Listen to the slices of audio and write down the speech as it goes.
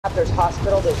There's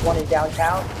hospital, there's one in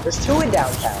downtown. There's two in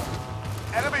downtown.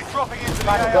 Enemy dropping into the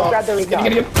Go grab the recon.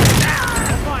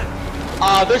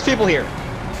 There's people here.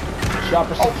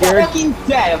 Shopper secured. Fucking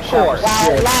dead, of course. Wow,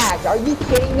 it lagged. Are you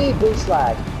kidding me? Boost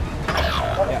lag.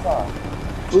 What the fuck?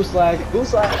 Boost lag.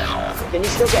 Boost lag. Can you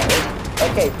still get it?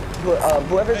 Okay,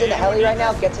 whoever's in the heli right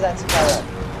now, get to that supply run.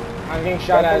 I'm getting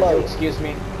shot Right at. below you. Excuse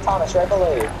me. Thomas, right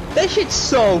below you. That shit's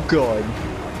so good.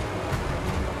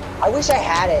 I wish I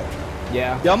had it.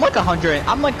 Yeah. Yo, I'm like 100.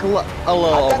 I'm like a little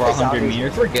over 100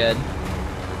 meters. We're good.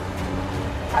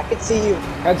 I can see you.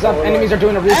 Heads up, enemies are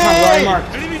doing a recon where I marked.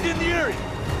 Enemies in the area.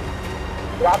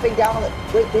 Dropping down on the.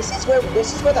 Wait, this is where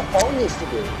the phone used to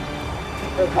be.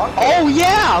 For bunker. Oh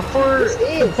yeah, for This is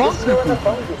where the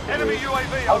phone used to be. Enemy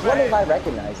UAV I was wondering if overhead. I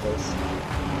recognize this. I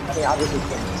mean, obviously,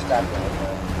 can't describe it.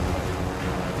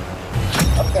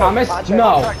 Okay, Thomas, contract.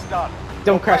 no. Contract's done.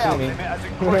 Don't crash Payout into me. limit has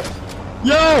increased.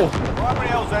 yo. Primary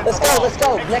LZ Let's go, let's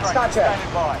go. Extract Next contract.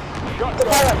 standing by. Got The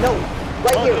pilot, no.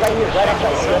 Right here, right up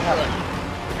there.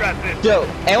 Yo,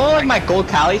 anyone like my gold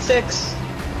Cali 6?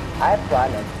 I have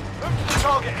platinum.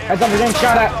 Heads up, we're getting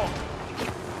shot at.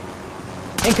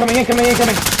 Incoming.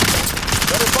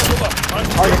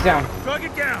 Target's down.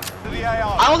 Target down. To the I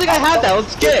AR. don't think I have that.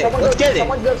 Let's get it. Let's get it.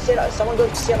 Someone go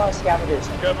sit on a scavenger.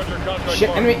 Shit,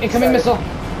 enemy, incoming missile.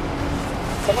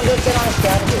 Someone go sit on a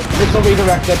scavenger. Missile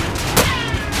redirected.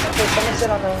 Okay, someone sit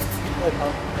on the...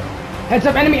 Heads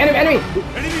up, enemy. Enemies in the I'm area.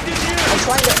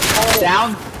 trying to call it in.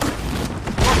 Down.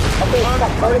 Okay,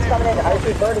 stop. Bird is coming in. I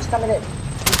repeat, Bird is coming in.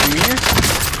 13 meters?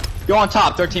 Go on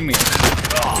top, 13 meters.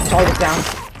 Target's down.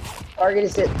 Target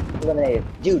is eliminated.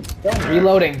 Dude, don't...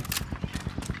 Reloading.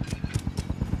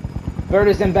 Bird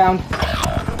is inbound.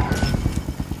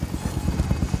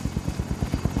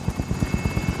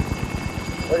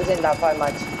 Bird is in about 5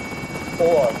 mics.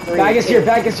 4, 3, Bag is 2. here,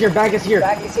 bag is here. Bag is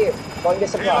here. Go and get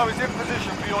some Helo block. is in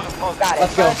position for your deposit. Got it.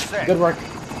 Let's go. Good work.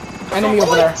 Enemy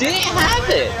over Oh, I there. didn't have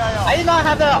it. I did not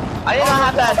have that. I did not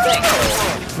have that thing.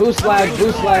 Boost lag.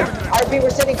 RP, we're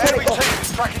sitting Enemy critical. team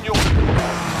is tracking your... Do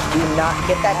not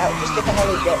get that out. Just get the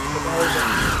heli jet.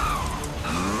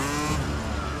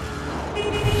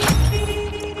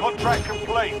 Contract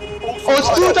complete. Oh, it's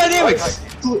fluid dynamics.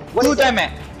 Fluid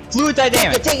dynamic. Fluid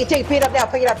dynamic. Take it. Pick it up now.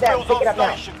 Bills on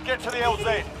station. Get to the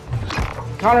LZ.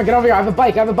 Connor, get over here. I have a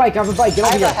bike. Get over I here. have a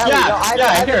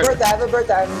here. birthday. I have a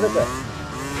birthday.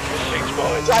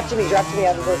 Drop to me. I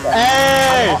have a birthday.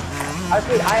 Hey! I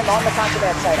repeat, I am on the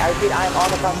contraband site. I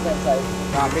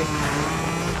Copy. know.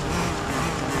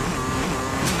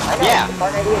 Yeah. It's a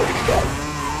fun idea. It's good.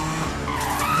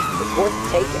 It's worth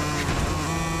taking.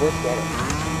 Worth getting.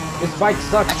 This bike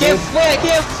sucks, I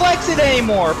can't flex it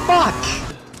anymore. Fuck.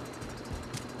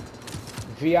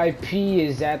 VIP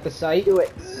is at the site. Do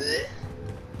it.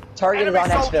 Target is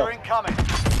Enemy on soldier exfil. incoming.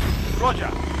 Roger.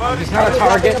 Bird He's is not a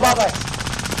target. Above us.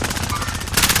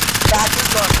 Back in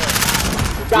circle.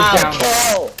 down.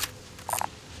 Kill.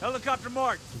 Helicopter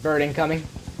marked. Bird incoming.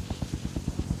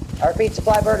 I repeat,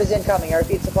 supply bird is incoming. Dude,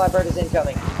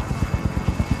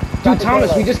 Dropping Thomas,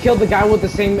 payload. we just killed the guy with the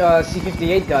same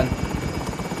C58 gun.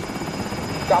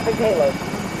 Dropping payload.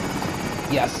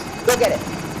 Yes. Go get it.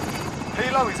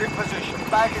 Helo is in position.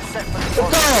 Bag is set for Let's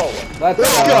deposit. go. Let's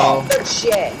go. Good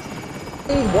shit.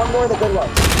 Need one more of the good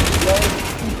ones.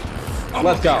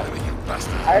 Let's go.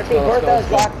 I repeat, Bertha is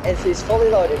locked and she's fully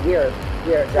loaded. We are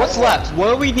What's left? What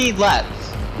do we need left?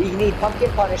 We need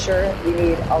Pumpkin Punisher. We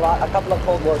need a couple of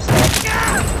Cold War stuff.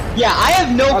 Yeah, I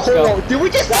have no Let's clue. go. Did we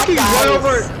just fucking That run guy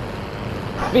over? is-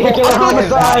 Vehicular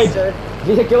homicide. Bastard.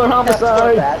 Vehicular That's so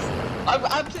homicide. fast.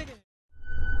 I'm taking.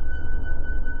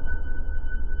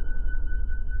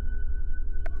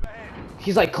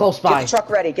 He's like close Get by. the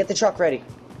truck ready.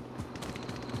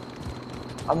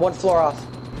 I'm one floor off.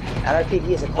 And I repeat,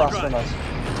 he is across from us.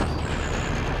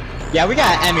 Yeah, we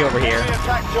got an enemy over here. Enemy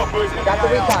attack chopper is in Got the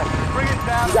AR. recon. Bring it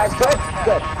down. You guys good?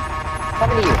 Good.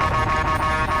 Coming to you.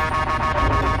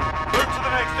 Move to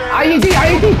the next area. IED.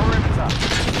 Perimeter.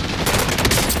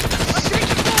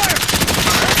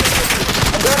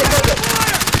 I'm going to take it.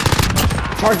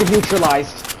 Target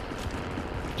neutralized.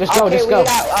 Just go. Okay, Just go.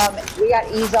 we got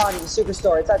ease on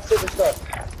Superstore. It's at Superstore.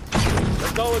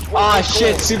 Ah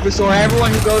shit, Superstore.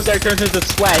 Everyone who goes there turns into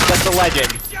sweat. That's a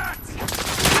legend.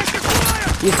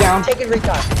 He's down. Taking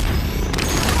recon.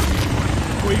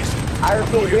 I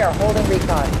repeat, we are holding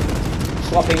recon.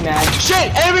 Swapping mag.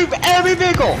 Shit! Enemy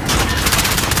vehicle!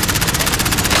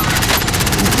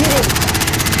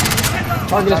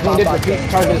 Target is wounded. Repeat.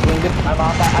 Target is wounded. I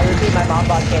repeat, my mom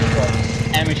bot can't go.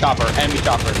 Enemy chopper.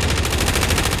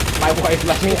 My wife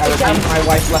left me. I repeat. My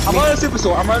wife left I'm me. on a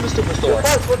Superstore.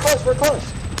 We're close.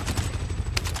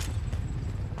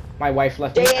 My wife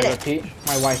left me. I repeat,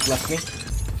 my wife left me.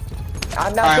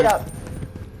 I'm knocking up.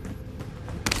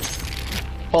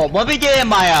 Oh, let me get in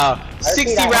my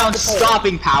 60 round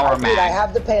stopping power mag. I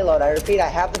have the payload. I repeat, I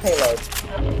have the payload.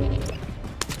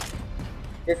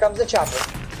 Here comes the chopper.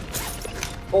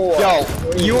 4. Yo,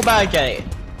 you about to get it.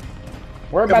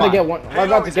 We're about to get one. We're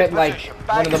about to get like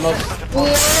one of the most.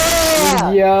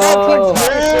 Yeah! Yo!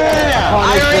 Yeah!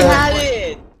 I already had it!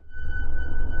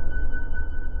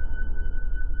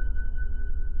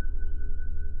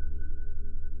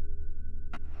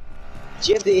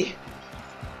 Jimmy.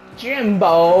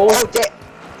 Jimbo! Oh,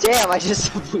 damn, I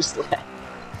just saw boost lag.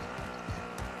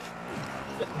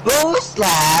 Boost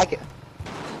lag!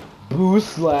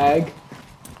 Boost lag.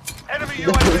 Enemy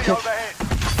UAV overhead.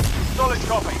 Solid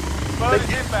copy. Bird is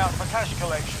inbound for cash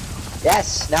collection.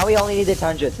 Yes, now we only need the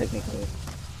Tundra, technically.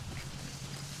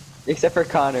 Except for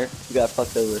Connor, who got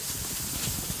fucked over.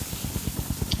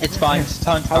 It's fine, it's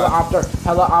time. Helicopter,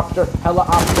 helicopter,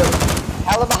 helicopter.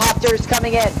 Helicopters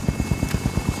coming in!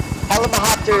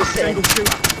 Helicopters in.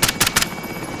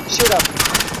 Shoot him.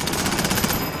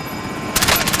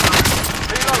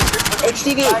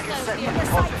 HTV!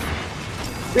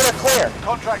 We are clear.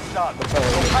 Contract's done.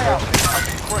 Payout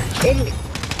is free. In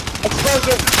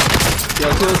explosion! Yo,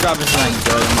 tool drop is not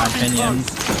good in my opinion.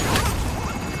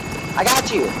 I got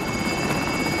you!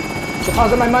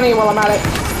 Deposit my money while I'm at it.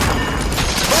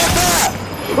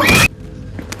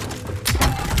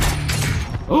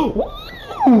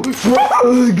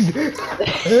 Drugs!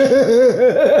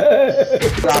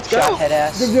 Drop shot, head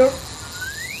ass.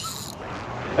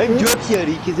 I'm drop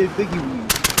shotty because I'm fucking weak.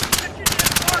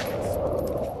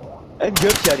 I'm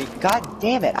drop shotty. God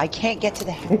damn it, I can't get to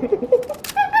the head.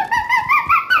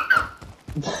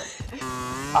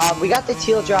 We got the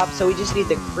teal drop, so we just need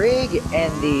the Krig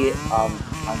and the,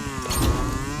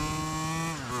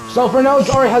 Sulfur nodes?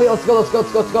 Alright, Heli, let's go, let's go,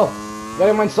 let's go, let's go.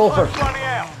 Gotta mine sulfur. Running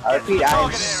out. I repeat,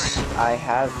 I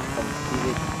have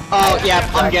completed. Oh, yeah,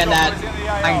 I'm getting that.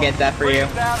 I can get that for you.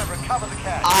 Down and recover the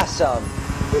cash. Awesome.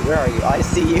 Wait, where are you? I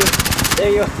see you.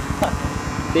 There you are.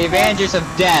 The Avengers of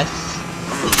Death.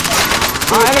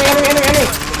 Enemy!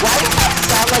 Why does that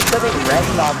sound like something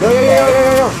random?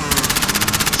 Yo.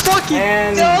 Fucking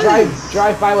And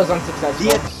drive-by was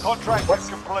unsuccessful. Contract is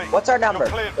complete. What's our number?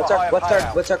 You're cleared for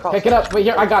What's our call? Pick it up. Wait,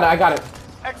 here, I got it.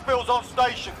 X-Bill's on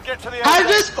station. Get to the I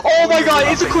just, oh my god,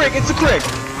 it's a Krig, it's a Krig.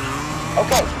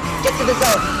 Okay, get to the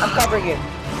zone. I'm covering you.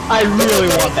 I really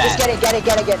want Just that. get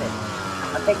it.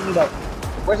 I'm taking you out.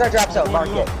 Where's our drop zone? Mark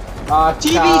it.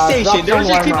 TV station, there's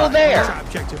just people there.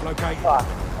 Fuck.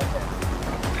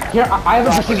 Here, I have a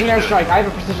precision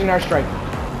airstrike.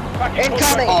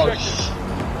 Incoming! Oh,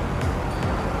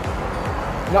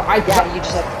 No, Yeah, you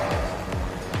just said.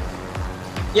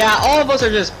 yeah, all of us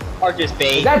are just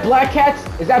bait. Is that Black Cats?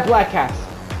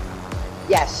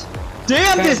 Yes.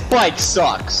 Damn, this bike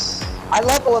sucks. I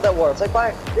love World at War. It's like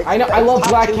my. I know, I love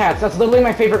Black Cats. That's literally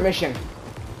my favorite mission.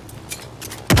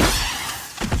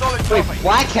 Wait,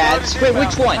 Black Cats? Wait,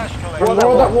 which one?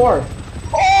 World at War.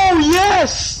 Oh,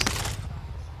 yes!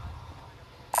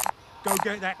 Go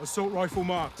get that assault rifle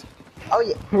marked. Oh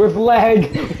yeah. With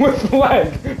leg.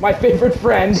 My favorite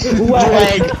friend.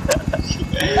 Leg.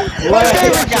 My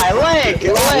favorite guy, Leg!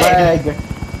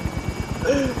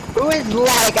 Who is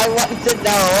Leg? I want to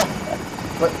know.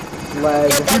 Leg.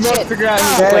 Get You that must shit. figure out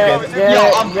who's Get Leg. it.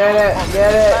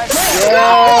 Get it. Yeah.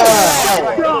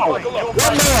 Go!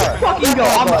 One more. Fucking go!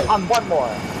 I'm one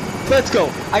more. Let's go.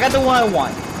 I got the one I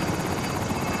want.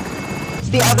 It's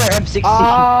the other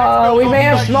M16. We may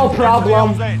have small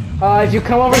problem. If you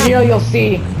come over here, you'll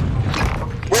see.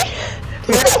 Where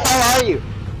the hell are you?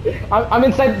 I'm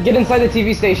inside. Get inside the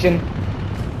TV station.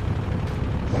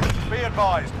 Be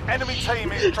advised, enemy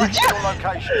team is tracking your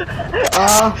location.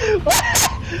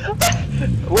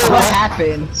 What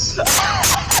happened?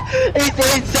 It's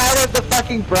inside of the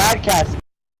fucking broadcast.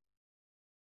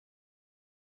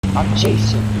 I'm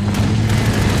Jason.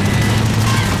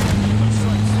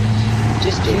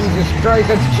 Just Jason. Jesus Christ,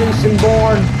 that's Jason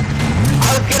Bourne. I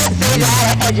was gonna say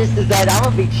that. I just decided I'm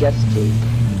gonna be just Jason.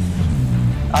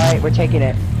 Alright, we're taking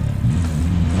it.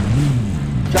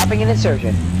 Dropping an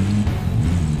insurgent.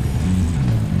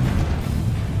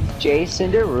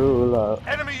 Jason Derulo.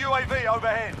 Enemy UAV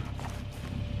overhead.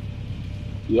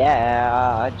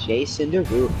 Yeah, Jason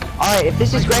Derulo. Alright, if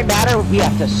this is Grey Matter, we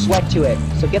have to sweat to it.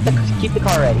 So keep the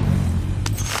car ready.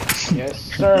 Yes,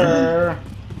 sir.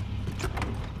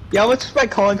 Yeah, what's my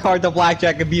calling card? The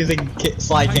blackjack abusing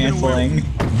slide canceling.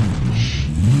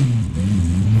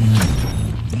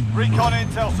 Recon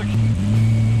intel secure.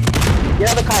 Get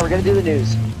out of the car, we're gonna do the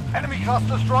news. Enemy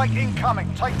cluster strike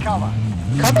incoming. Take cover.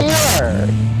 Come here!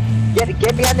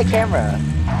 Get behind the camera.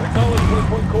 Acknowledge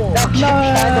Blueprint Core. No, get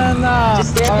behind the,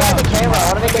 just stand behind the camera.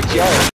 I wanna make a joke.